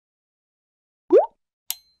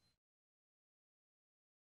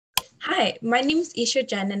Hi, my name is Eesha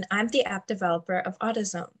Jain, and I'm the app developer of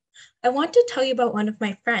Autisome. I want to tell you about one of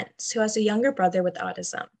my friends who has a younger brother with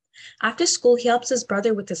autism. After school, he helps his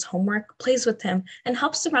brother with his homework, plays with him, and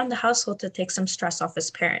helps around the household to take some stress off his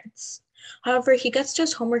parents. However, he gets to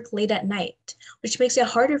his homework late at night, which makes it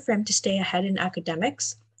harder for him to stay ahead in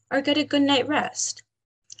academics or get a good night rest.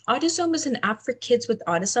 Autisome is an app for kids with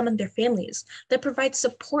autism and their families that provides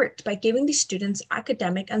support by giving these students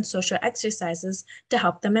academic and social exercises to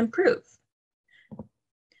help them improve.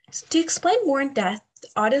 To explain more in depth,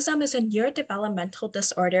 autism is a neurodevelopmental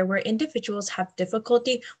disorder where individuals have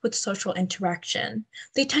difficulty with social interaction.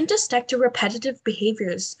 They tend to stick to repetitive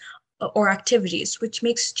behaviors or activities, which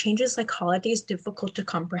makes changes like holidays difficult to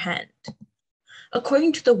comprehend.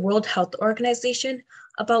 According to the World Health Organization,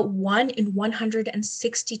 about 1 in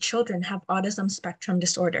 160 children have autism spectrum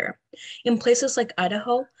disorder. In places like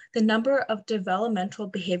Idaho, the number of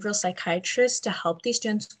developmental behavioral psychiatrists to help these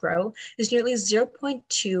students grow is nearly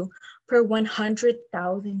 0.2 per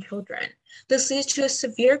 100,000 children. This leads to a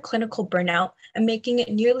severe clinical burnout and making it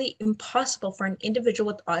nearly impossible for an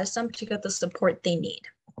individual with autism to get the support they need.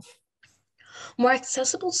 More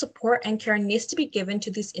accessible support and care needs to be given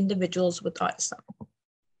to these individuals with autism.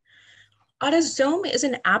 Autisome is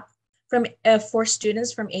an app for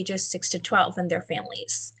students from ages 6 to 12 and their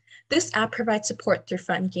families. This app provides support through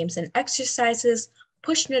fun games and exercises,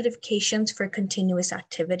 push notifications for continuous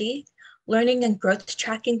activity, learning and growth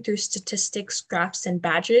tracking through statistics, graphs, and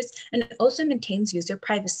badges, and it also maintains user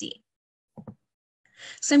privacy.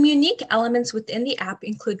 Some unique elements within the app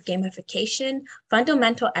include gamification,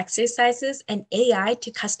 fundamental exercises, and AI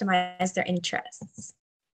to customize their interests.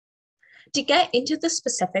 To get into the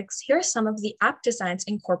specifics, here are some of the app designs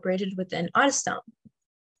incorporated within Autisome.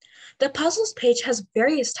 The puzzles page has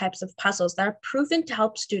various types of puzzles that are proven to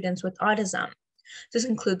help students with autism. This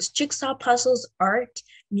includes jigsaw puzzles, art,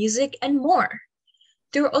 music, and more.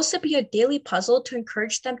 There will also be a daily puzzle to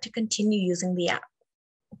encourage them to continue using the app.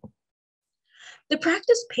 The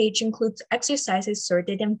practice page includes exercises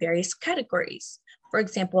sorted in various categories. For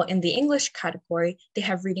example, in the English category, they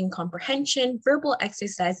have reading comprehension, verbal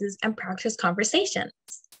exercises, and practice conversations.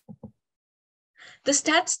 The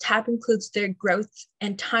stats tab includes their growth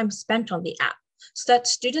and time spent on the app, so that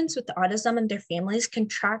students with autism and their families can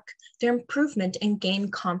track their improvement and gain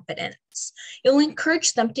confidence. It will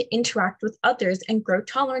encourage them to interact with others and grow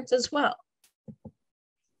tolerance as well.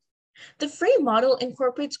 The free model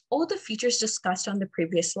incorporates all the features discussed on the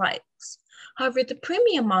previous slides. However, the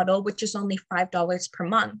premium model, which is only $5 per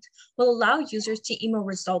month, will allow users to email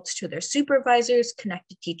results to their supervisors,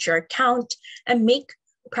 connect a teacher account, and make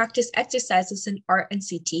practice exercises in art and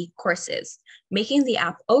CT courses, making the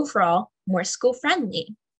app overall more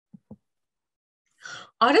school-friendly.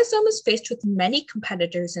 Autisome is faced with many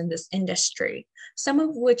competitors in this industry, some of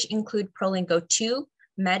which include Prolingo 2,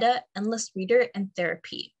 Meta, Endless Reader, and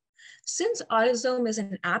Therapy. Since Autisome is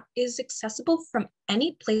an app, it is accessible from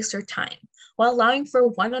any place or time, while allowing for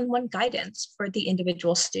one-on-one guidance for the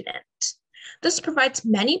individual student. This provides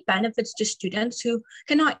many benefits to students who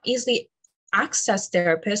cannot easily access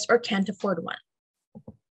therapists or can't afford one.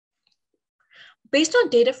 Based on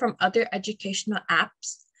data from other educational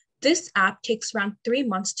apps, this app takes around 3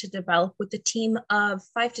 months to develop with a team of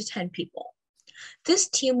 5 to 10 people. This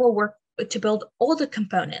team will work to build all the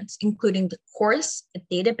components, including the course, a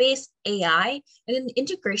database, AI, and an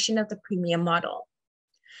integration of the premium model.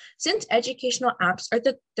 Since educational apps are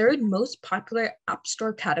the third most popular app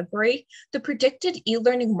store category, the predicted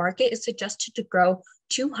e-learning market is suggested to grow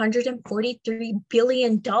 $243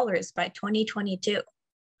 billion by 2022.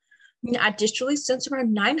 Additionally, since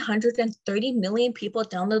around 930 million people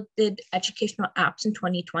downloaded educational apps in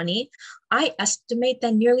 2020, I estimate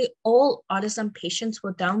that nearly all autism patients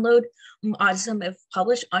will download Autisome if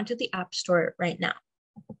published onto the App Store right now.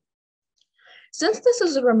 Since this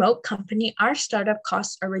is a remote company, our startup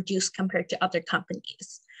costs are reduced compared to other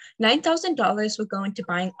companies. $9,000 will go into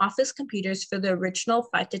buying office computers for the original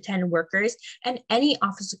 5 to 10 workers and any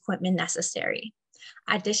office equipment necessary.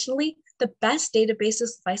 Additionally, the best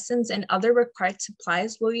databases, license, and other required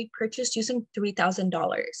supplies will be purchased using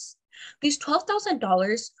 $3,000. These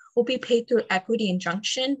 $12,000 will be paid through equity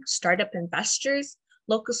injunction, startup investors,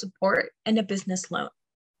 local support, and a business loan.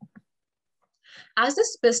 As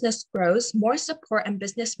this business grows, more support and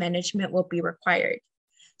business management will be required.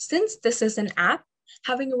 Since this is an app,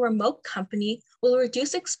 having a remote company will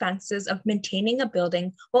reduce expenses of maintaining a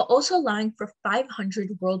building while also allowing for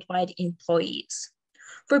 500 worldwide employees.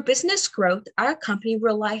 For business growth, our company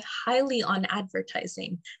rely highly on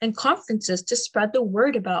advertising and conferences to spread the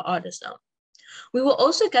word about autism. We will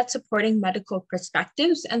also get supporting medical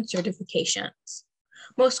perspectives and certifications.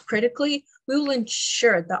 Most critically, we will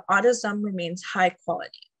ensure that Autisome remains high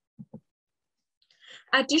quality.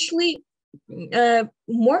 Additionally,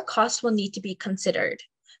 more costs will need to be considered.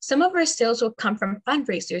 Some of our sales will come from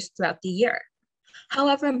fundraisers throughout the year.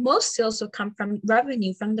 However, most sales will come from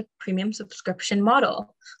revenue from the premium subscription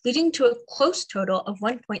model, leading to a close total of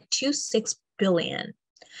 $1.26 billion.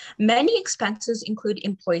 Many expenses include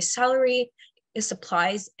employee salary,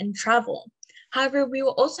 supplies, and travel. However, we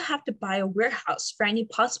will also have to buy a warehouse for any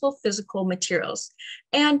possible physical materials.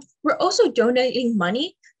 And we're also donating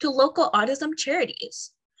money to local autism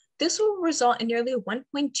charities. This will result in nearly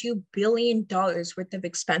 $1.2 billion worth of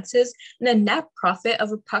expenses and a net profit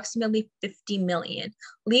of approximately $50 million,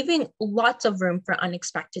 leaving lots of room for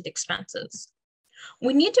unexpected expenses.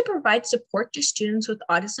 We need to provide support to students with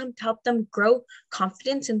autism to help them grow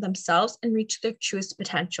confidence in themselves and reach their truest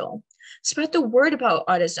potential. Spread the word about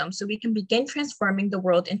autism so we can begin transforming the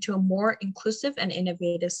world into a more inclusive and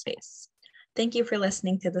innovative space. Thank you for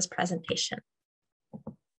listening to this presentation.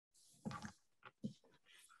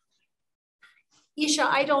 Eesha,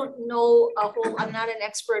 I don't know I'm not an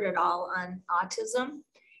expert at all on autism.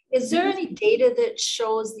 Is there any data that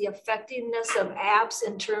shows the effectiveness of apps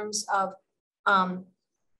in terms of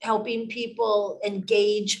helping people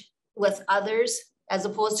engage with others as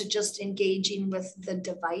opposed to just engaging with the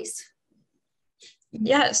device?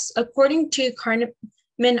 Yes, according to Carnegie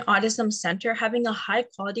Autism Center, having a high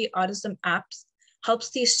quality autism app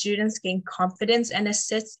helps these students gain confidence and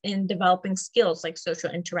assists in developing skills like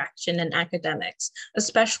social interaction and academics,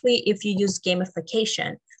 especially if you use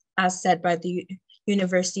gamification, as said by the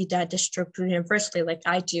Universidad District University, like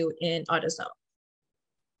I do in Autisome.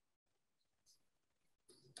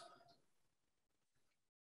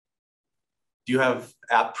 Do you have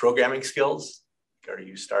app programming skills? Are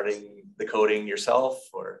you starting the coding yourself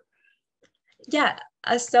or? Yeah,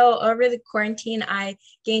 so over the quarantine, I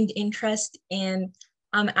gained interest in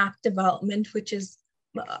app development, which is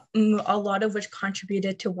a lot of which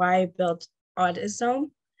contributed to why I built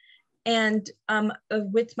Autisome. And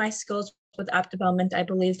with my skills with app development, I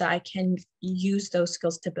believe that I can use those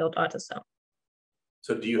skills to build Autisome.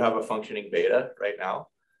 So do you have a functioning beta right now?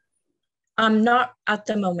 Not at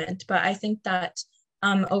the moment, but I think that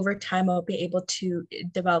over time I'll be able to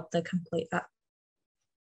develop the complete app.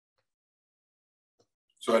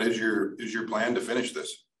 So it is your plan to finish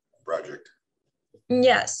this project?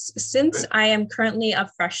 Yes, since I am currently a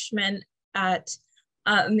freshman at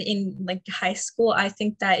in like high school, I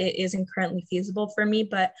think that it isn't currently feasible for me.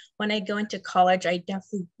 But when I go into college, I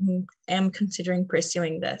definitely am considering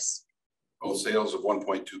pursuing this. Well, sales of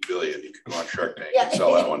 1.2 billion, you could go on Shark Tank and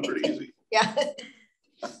sell that one pretty easy. Yeah.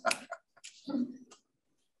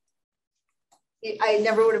 I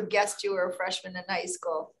never would have guessed you were a freshman in high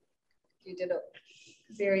school. You did a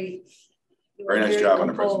very nice job on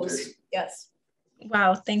the presentation. Yes.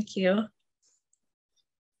 Wow, thank you.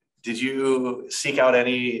 Did you seek out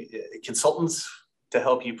any consultants to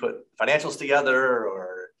help you put financials together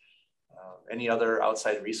or any other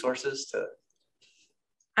outside resources to?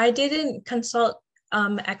 I didn't consult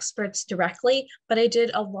experts directly, but I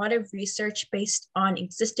did a lot of research based on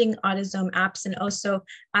existing Autisome apps. And also,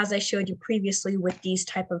 as I showed you previously with these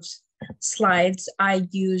type of slides, I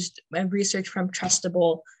used research from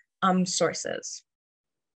trustable sources.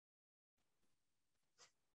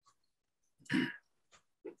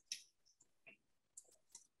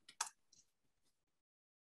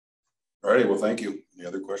 All righty, well, thank you. Any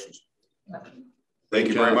other questions? Thank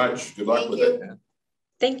you very much. Good luck with it.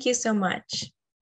 Thank you so much.